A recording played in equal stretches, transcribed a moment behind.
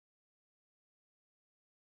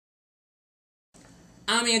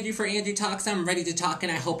I'm Andrew for Andrew Talks. I'm ready to talk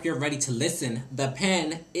and I hope you're ready to listen. The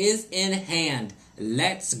pen is in hand.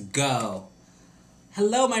 Let's go.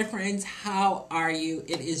 Hello, my friends. How are you?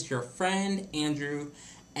 It is your friend Andrew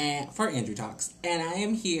for Andrew Talks. And I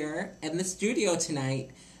am here in the studio tonight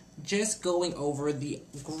just going over the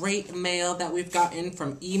great mail that we've gotten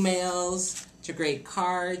from emails to great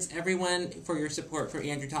cards, everyone for your support for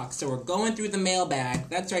Andrew Talks. So we're going through the mailbag.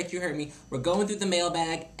 That's right, you heard me. We're going through the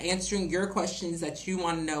mailbag, answering your questions that you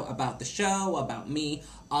want to know about the show, about me,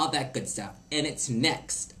 all that good stuff. And it's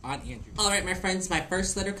next on Andrew. All right, my friends, my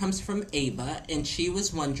first letter comes from Ava, and she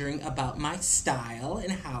was wondering about my style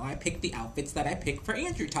and how I pick the outfits that I pick for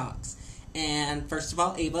Andrew Talks. And first of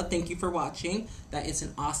all, Ava, thank you for watching. That is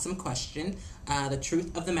an awesome question. The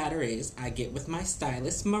truth of the matter is, I get with my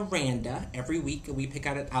stylist, Miranda, every week, and we pick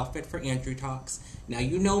out an outfit for Andrew Talks. Now,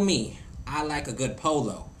 you know me. I like a good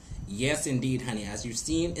polo. Yes, indeed, honey. As you've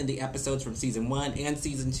seen in the episodes from Season 1 and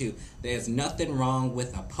Season 2, there's nothing wrong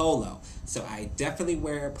with a polo. So I definitely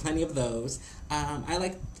wear plenty of those. I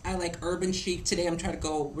like urban chic today. We're trying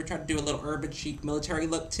to do a little urban chic military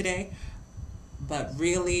look today. But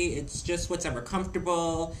really, it's just whatever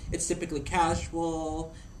comfortable. It's typically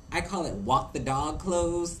casual. I call it walk the dog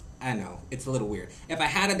clothes. I know, it's a little weird. If I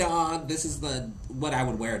had a dog, this is what I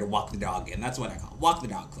would wear to walk the dog in. That's what I call walk the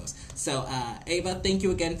dog clothes. So, Ava, thank you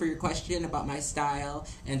again for your question about my style.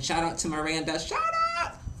 And shout out to Miranda. Shout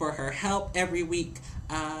out for her help every week.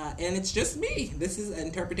 And it's just me. This is an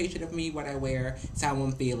interpretation of me, what I wear. It's how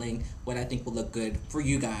I'm feeling, what I think will look good for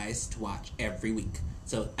you guys to watch every week.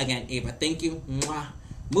 So, again, Ava, thank you. Mwah.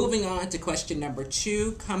 Moving on to question number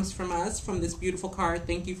 2 comes from us, from this beautiful card.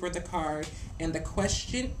 Thank you for the card. And the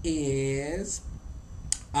question is,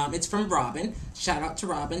 it's from Robin. Shout out to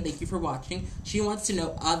Robin. Thank you for watching. She wants to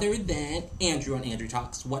know, other than Andrew on Andrew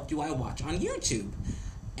Talks, what do I watch on YouTube?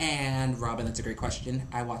 And Robin, that's a great question.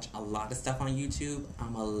 I watch a lot of stuff on YouTube.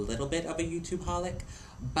 I'm a little bit of a YouTube-holic.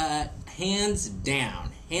 But hands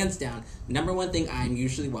down, number one thing I'm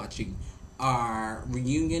usually watching are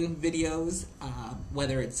reunion videos,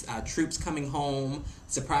 whether it's troops coming home,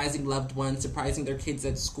 surprising loved ones, surprising their kids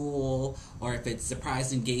at school, or if it's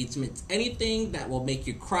surprise engagements, anything that will make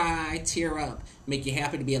you cry, tear up, make you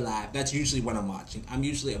happy to be alive. That's usually what I'm watching. I'm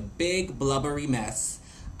usually a big blubbery mess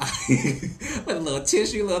with a little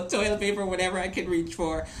tissue, a little toilet paper, whatever I can reach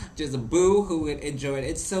for. Just a boo who would enjoy it.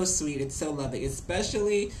 It's so sweet. It's so lovely.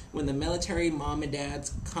 Especially when the military mom and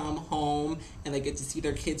dads come home and they get to see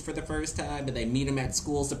their kids for the first time and they meet them at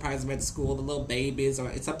school, surprise them at school, the little babies,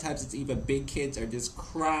 or sometimes it's even big kids are just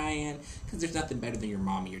crying because there's nothing better than your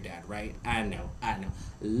mom and your dad, right? I know.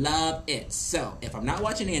 Love it. So, if I'm not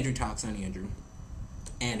watching Andrew Talks on Andrew,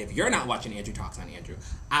 and if you're not watching Andrew Talks on Andrew,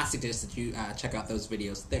 I suggest that you check out those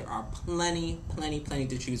videos. There are plenty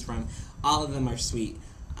to choose from. All of them are sweet.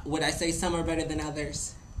 Would I say some are better than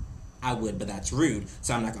others? I would, but that's rude.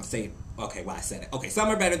 So I'm not going to say, okay, well, I said it. Okay, some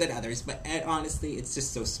are better than others. But honestly, it's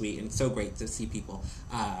just so sweet and so great to see people,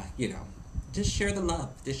 just share the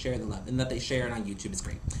love. And that they share it on YouTube is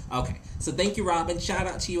great. Okay, so thank you, Robin. Shout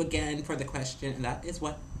out to you again for the question. And that is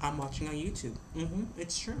what I'm watching on YouTube.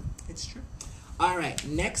 It's true. All right,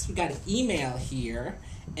 next we got an email here,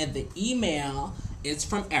 and the email is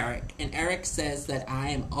from Eric, and Eric says that I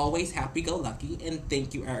am always happy-go-lucky, and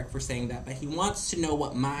thank you, Eric, for saying that, but he wants to know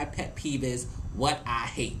what my pet peeve is, what I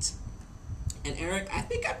hate. And Eric, I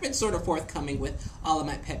think I've been sort of forthcoming with all of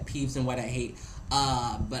my pet peeves and what I hate,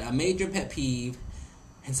 but a major pet peeve,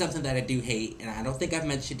 and something that I do hate, and I don't think I've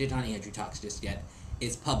mentioned it on Andrew Talks just yet,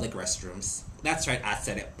 is public restrooms. That's right, I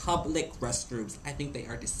said it. Public restrooms. I think they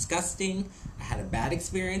are disgusting. I had a bad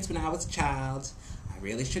experience when I was a child. I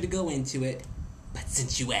really should have go into it, but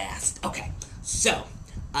since you asked. Okay, so,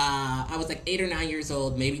 I was like 8 or 9 years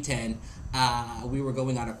old, maybe 10. We were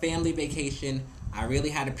going on a family vacation. I really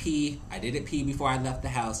had to pee. I didn't pee before I left the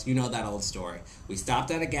house. You know that old story. We stopped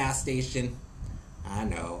at a gas station. I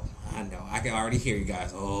know. I can already hear you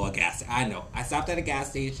guys. Oh, a gas station. I know. I stopped at a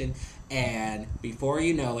gas station, and before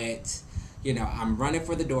you know it, I'm running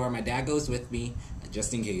for the door. My dad goes with me,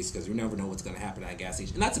 just in case, because you never know what's going to happen at a gas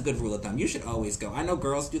station. And that's a good rule of thumb. You should always go. I know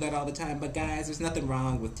girls do that all the time, but guys, there's nothing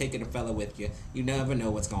wrong with taking a fella with you. You never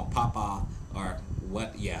know what's going to pop off, or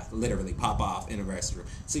what, literally pop off in a restroom.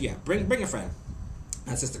 So yeah, bring a friend.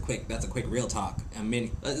 That's a quick real talk.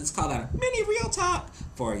 Let's call that a mini real talk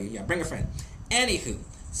for you. Yeah, bring a friend. Anywho,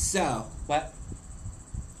 so, what?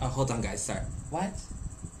 Oh, hold on, guys, sorry. What?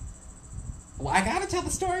 Well, I gotta tell the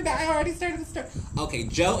story that I already started the story. Okay,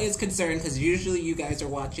 Joe is concerned because usually you guys are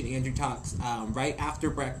watching Andrew Talks right after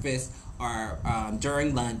breakfast or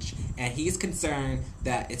during lunch, and he's concerned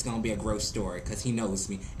that it's going to be a gross story because he knows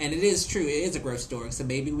me. And it is true, it is a gross story, so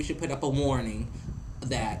maybe we should put up a warning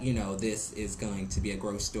that, this is going to be a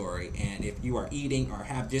gross story. And if you are eating or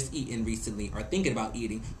have just eaten recently or thinking about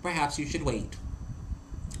eating, perhaps you should wait.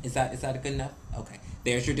 Is that good enough? Okay.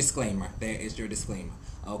 There's your disclaimer. There is your disclaimer.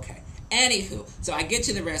 Okay. Anywho, so I get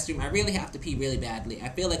to the restroom. I really have to pee really badly. I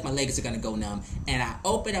feel like my legs are going to go numb. And I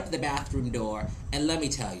open up the bathroom door. And let me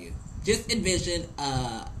tell you, just envision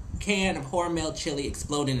a can of Hormel chili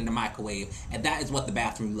exploding in the microwave. And that is what the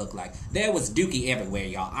bathroom looked like. There was dookie everywhere,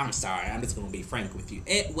 y'all. I'm sorry. I'm just going to be frank with you.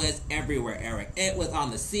 It was everywhere, Eric. It was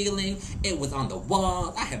on the ceiling. It was on the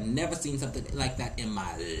walls. I have never seen something like that in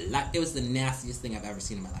my life. It was the nastiest thing I've ever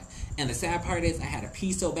seen in my life. And the sad part is I had to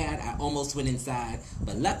pee so bad I almost went inside.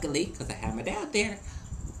 But luckily, because I had my dad there,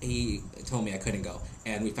 he told me I couldn't go.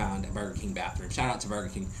 And we found a Burger King bathroom. Shout out to Burger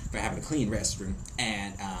King for having a clean restroom.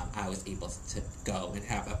 And I was able to go and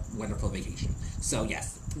have a wonderful vacation. So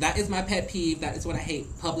yes, that is my pet peeve. That is what I hate.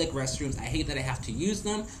 Public restrooms. I hate that I have to use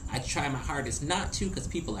them. I try my hardest not to because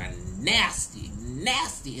people are nasty,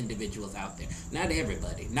 nasty individuals out there. Not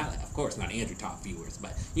everybody. Of course, not Andrew Talk viewers.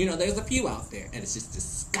 But, there's a few out there. And it's just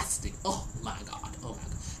disgusting. Oh, my God. Oh, my God.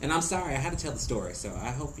 And I'm sorry, I had to tell the story, so I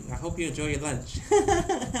hope you enjoy your lunch.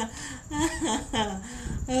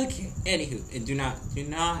 Okay. Anywho, and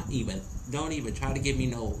don't even try to give me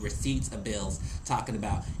no receipts or bills talking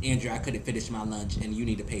about, Andrew, I couldn't finish my lunch and you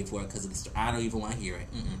need to pay for it because of the story. I don't even want to hear it.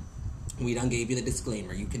 We done gave you the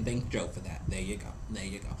disclaimer. You can thank Joe for that. There you go.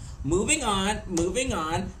 Moving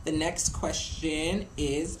on. The next question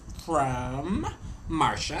is from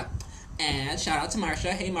Marsha. And shout out to Marsha.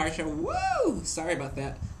 Hey, Marsha. Woo! Sorry about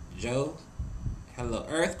that. Joe, hello.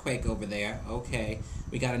 Earthquake over there. Okay.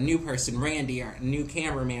 We got a new person, Randy, our new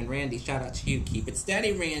cameraman, Randy. Shout out to you. Keep it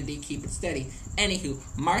steady, Randy. Keep it steady. Anywho,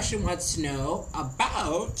 Marsha wants to know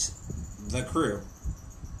about the crew.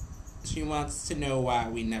 She wants to know why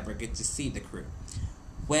we never get to see the crew.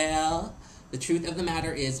 Well, the truth of the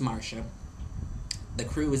matter is, Marsha, the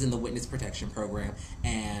crew is in the witness protection program,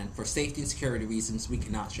 and for safety and security reasons, we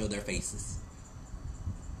cannot show their faces.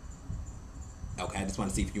 Okay, I just want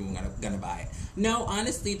to see if you were gonna buy it. No,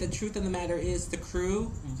 honestly, the truth of the matter is the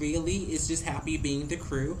crew really is just happy being the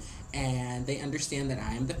crew, and they understand that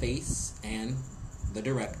I am the face, and the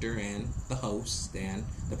director, and the host, and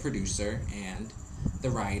the producer, and the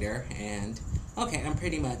writer, and okay, I'm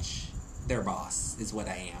pretty much their boss is what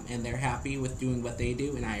I am, and they're happy with doing what they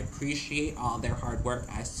do, and I appreciate all their hard work.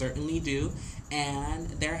 I certainly do, and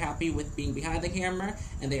they're happy with being behind the camera,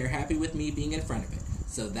 and they are happy with me being in front of it.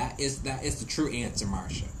 So that is the true answer,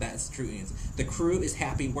 Marsha. That's the true answer. The crew is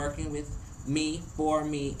happy working with me, for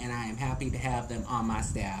me, and I am happy to have them on my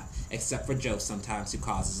staff, except for Joe sometimes, who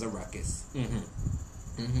causes a ruckus.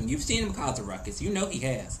 You've seen him cause a ruckus. You know he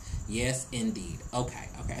has. Yes, indeed. Okay.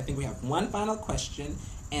 I think we have one final question,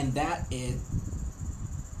 and that is...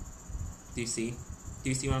 Do you see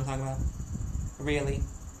what I'm talking about? Really?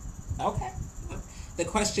 Okay. The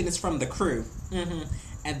question is from the crew.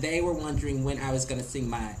 And they were wondering when I was going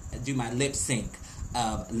to do my lip sync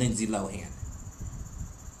of Lindsay Lohan.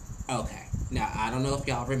 Okay. Now, I don't know if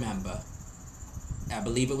y'all remember. I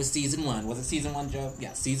believe it was season 1. Was it season 1, Joe?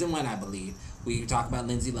 Yeah, season 1, I believe. We talked about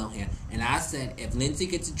Lindsay Lohan. And I said, if Lindsay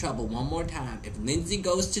gets in trouble one more time, if Lindsay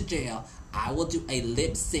goes to jail, I will do a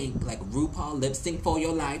lip sync, like RuPaul Lip Sync for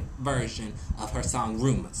Your Life version of her song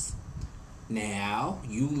Rumors. Now,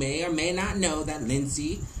 you may or may not know that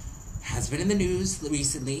Lindsay has been in the news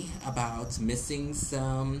recently about missing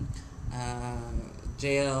some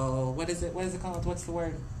jail. What is it called? What's the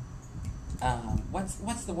word?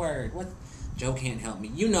 What's the word? What? Joe can't help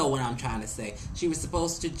me. You know what I'm trying to say. She was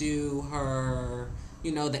supposed to do her,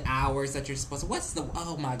 the hours that you're supposed to.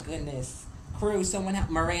 Oh my goodness. Crew, someone help.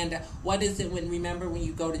 Miranda, what is it remember when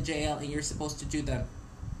you go to jail and you're supposed to do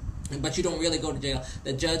but you don't really go to jail.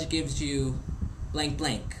 The judge gives you blank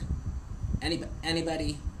blank.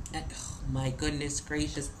 Anybody? Oh my goodness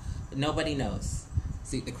gracious. Nobody knows.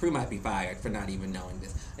 See, the crew might be fired for not even knowing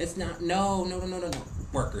this. It's not, no.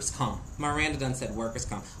 Workers' comp. Miranda done said workers'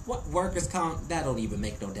 comp. What workers' comp? That don't even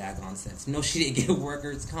make no daggone sense. No, she didn't get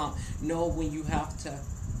workers' comp. No, when you have to.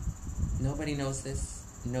 Nobody knows this.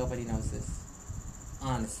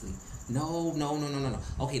 Honestly. No.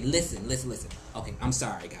 Okay, listen. Okay, I'm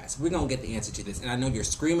sorry, guys. We're going to get the answer to this. And I know you're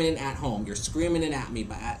screaming it at home. You're screaming it at me,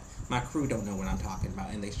 but my crew don't know what I'm talking about.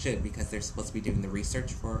 And they should, because they're supposed to be doing the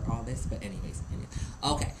research for all this. But anyways.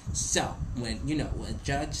 Okay, so when a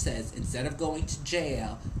judge says instead of going to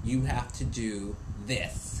jail, you have to do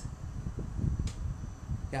this.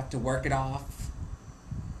 You have to work it off.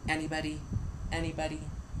 Anybody?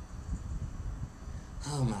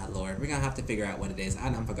 Oh my lord, we're gonna have to figure out what it is. I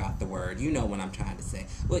done forgot the word. You know what I'm trying to say.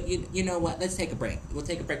 Well, you know what? Let's take a break. We'll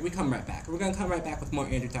take a break. We come right back. We're gonna come right back with more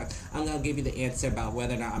Andrew Talk. I'm gonna give you the answer about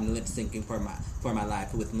whether or not I'm lip syncing for my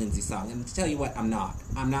life with Lindsay's song. And to tell you what, I'm not.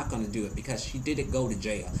 I'm not gonna do it because she didn't go to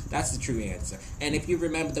jail. That's the true answer. And if you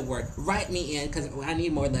remember the word, write me in because I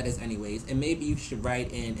need more letters anyways. And maybe you should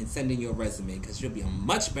write in and send in your resume because you'll be a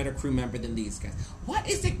much better crew member than these guys. What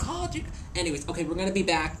is it called? Anyways, okay, we're gonna be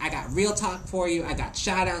back. I got real talk for you. I got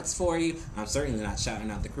shout outs for you. I'm certainly not shouting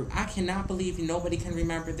out the crew. I cannot believe nobody can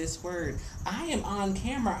remember this word. I am on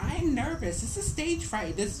camera. I am nervous. This is stage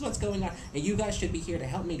fright. This is what's going on. And you guys should be here to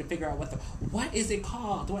help me to figure out what is it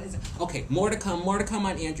called? What is it? Okay, more to come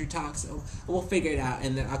on Andrew Talk. So we'll figure it out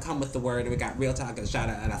and then I'll come with the word and we got real talk and shout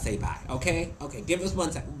out and I'll say bye. Okay? Okay, give us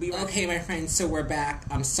 1 second. We'll be right. Okay, my friends, so we're back.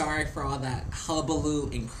 I'm sorry for all that hullabaloo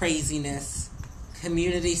and craziness.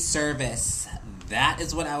 Community service. That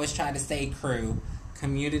is what I was trying to say, crew.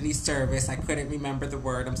 Community service. I couldn't remember the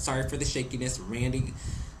word. I'm sorry for the shakiness. Randy,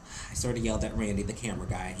 I sort of yelled at Randy, the camera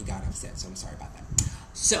guy, and he got upset, so I'm sorry about that.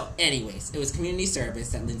 So, anyways, it was community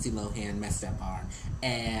service that Lindsay Lohan messed up on.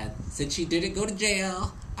 And since she didn't go to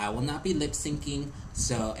jail, I will not be lip syncing,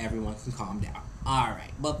 so everyone can calm down.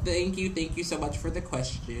 Alright, well, thank you so much for the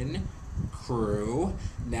question, crew.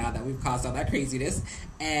 Now that we've caused all that craziness,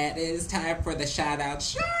 and it is time for the shout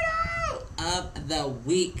out of the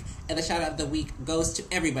week. And the shout out of the week goes to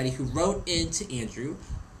everybody who wrote into Andrew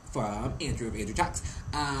from Andrew of Andrew Talks,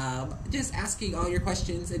 just asking all your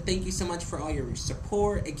questions, and thank you so much for all your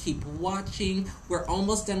support, and keep watching. We're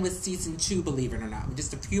almost done with season 2, believe it or not.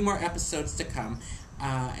 Just a few more episodes to come,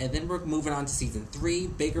 and then we're moving on to season 3,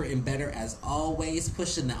 bigger and better as always,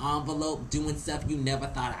 pushing the envelope, doing stuff you never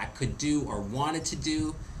thought I could do or wanted to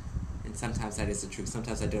do. And sometimes that is the truth.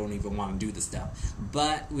 Sometimes I don't even want to do the stuff.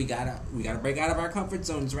 But we gotta break out of our comfort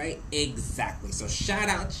zones, right? Exactly. So shout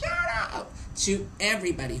out to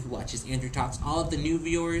everybody who watches Andrew Talks. All of the new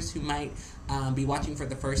viewers who might be watching for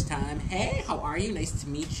the first time. Hey, how are you? Nice to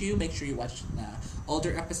meet you. Make sure you watch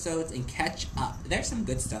older episodes and catch up. There's some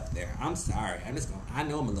good stuff there. I'm sorry. I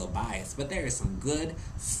know I'm a little biased, but there is some good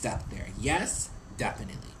stuff there. Yes,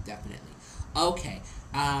 definitely. Okay.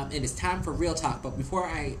 It is time for Real Talk, but before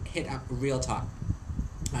I hit up Real Talk,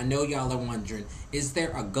 I know y'all are wondering, is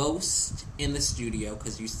there a ghost in the studio?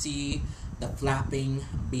 Because you see the flapping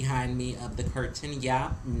behind me of the curtain.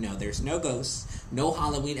 Yeah, no, there's no ghost. No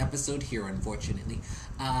Halloween episode here, unfortunately.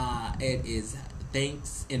 It is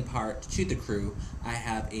thanks in part to the crew. I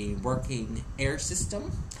have a working air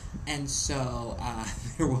system, and so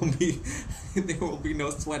there will be no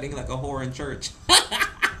sweating like a whore in church.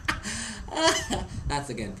 That's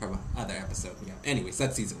again from another episode. Yeah. Anyways,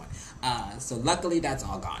 that's season 1. So luckily that's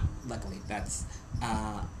all gone. Luckily that's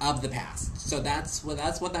of the past. So that's what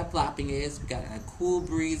that flapping is. We got a cool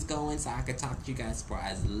breeze going, so I can talk to you guys for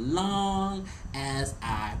as long as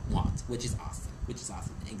I want, which is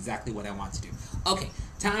awesome. Exactly what I want to do. Okay,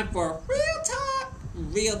 time for Real Talk.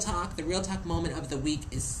 Real Talk. The Real Talk moment of the week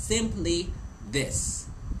is simply this: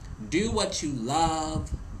 do what you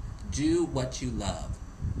love. Do what you love.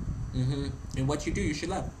 And what you do, you should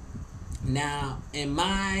love. Now, in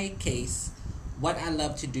my case, what I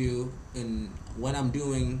love to do and what I'm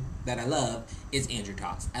doing that I love is Andrew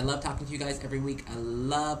Talks. I love talking to you guys every week. I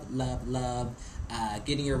love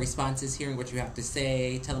getting your responses, hearing what you have to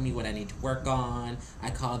say, telling me what I need to work on. I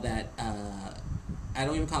call that, I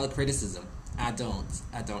don't even call it criticism. I don't.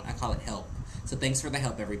 I call it help. So thanks for the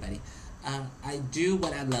help, everybody. I do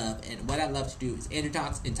what I love, and what I love to do is Andrew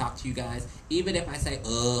Talks and talk to you guys. Even if I say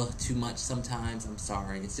too much sometimes, I'm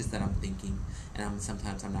sorry. It's just that I'm thinking, and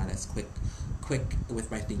sometimes I'm not as quick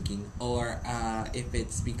with my thinking, or if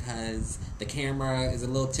it's because the camera is a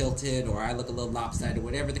little tilted or I look a little lopsided,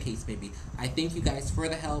 whatever the case may be. I thank you guys for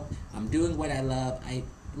the help. I'm doing what I love. I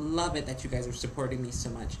love it that you guys are supporting me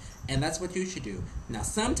so much, and that's what you should do. Now,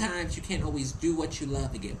 sometimes you can't always do what you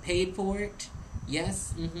love and get paid for it.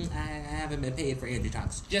 Yes, I haven't been paid for Andrew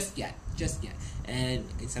Talks just yet. And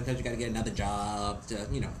sometimes you gotta get another job to,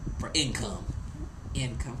 for income.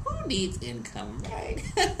 Who needs income, right?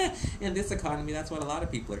 In this economy, that's what a lot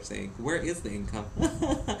of people are saying. Where is the income?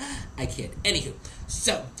 I kid. Anywho,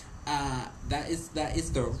 so that is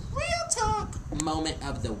the Real Talk moment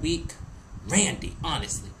of the week. Randy,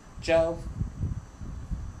 honestly, Joe,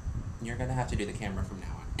 you're gonna have to do the camera from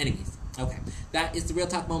now on. Anyways, okay, that is the Real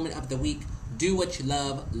Talk moment of the week. Do what you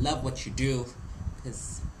love what you do,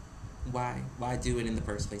 because why do it in the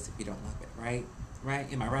first place if you don't love it, right?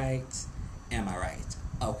 Am I right?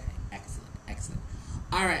 Okay, excellent.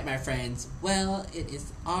 All right, my friends. Well, it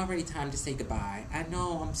is already time to say goodbye. I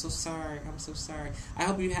know. I'm so sorry. I'm so sorry. I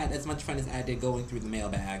hope you had as much fun as I did going through the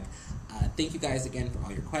mailbag. Thank you guys again for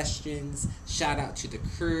all your questions. Shout out to the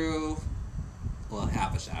crew. Well,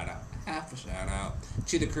 half a shout out. Half a shout out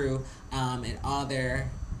to the crew and all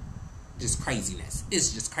their just craziness.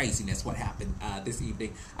 It's just craziness what happened this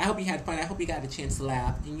evening. I hope you had fun. I hope you got a chance to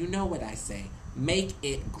laugh. And you know what I say. Make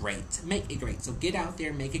it great. Make it great. So get out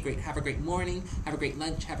there, make it great. Have a great morning. Have a great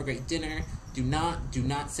lunch. Have a great dinner. Do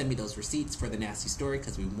not send me those receipts for the nasty story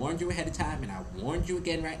because we warned you ahead of time and I warned you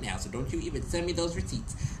again right now. So don't you even send me those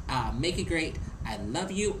receipts. Make it great. I love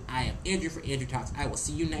you. I am Andrew for Andrew Talks. I will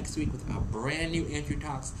see you next week with a brand new Andrew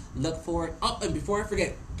Talks. Look forward. Oh, and before I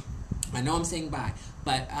forget, I know I'm saying bye,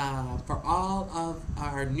 but for all of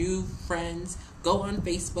our new friends, go on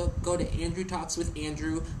Facebook, go to Andrew Talks with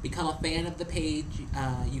Andrew, become a fan of the page.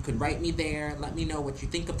 You can write me there, let me know what you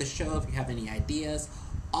think of the show, if you have any ideas.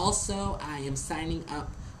 Also, I am signing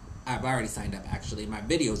up, I've already signed up actually, my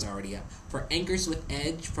video's already up, for Anchors with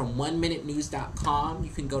Edge from 1minutenews.com. You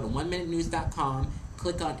can go to 1minutenews.com,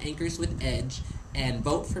 click on Anchors with Edge, and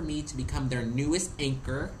vote for me to become their newest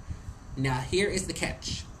anchor. Now, here is the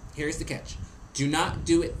catch. Here's the catch. Do not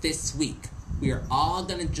do it this week. We are all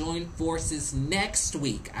going to join forces next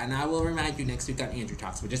week. And I will remind you next week on Andrew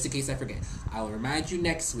Talks. But just in case I forget, I will remind you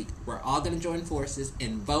next week. We're all going to join forces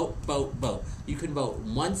and vote. You can vote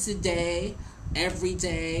once a day, every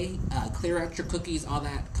day. Clear out your cookies, all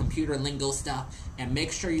that computer lingo stuff. And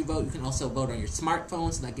make sure you vote. You can also vote on your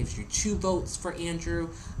smartphone. So that gives you 2 votes for Andrew.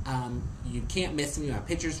 You can't miss me. My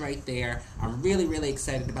picture's right there. I'm really, really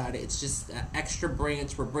excited about it. It's just an extra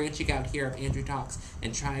branch. We're branching out here of Andrew Talks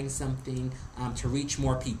and trying something to reach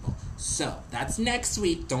more people. So that's next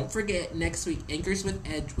week. Don't forget, next week, Anchors with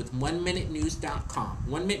Edge with 1minutenews.com.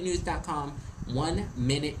 1minutenews.com.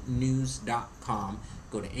 1minutenews.com.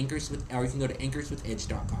 Go to Anchors with, or you can go to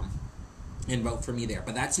anchorswithedge.com and vote for me there.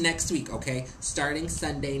 But that's next week, okay? Starting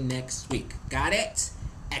Sunday next week. Got it?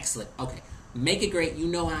 Excellent. Okay. Make it great. You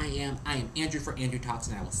know I am. I am Andrew for Andrew Talks,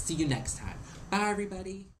 and I will see you next time. Bye,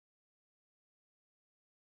 everybody.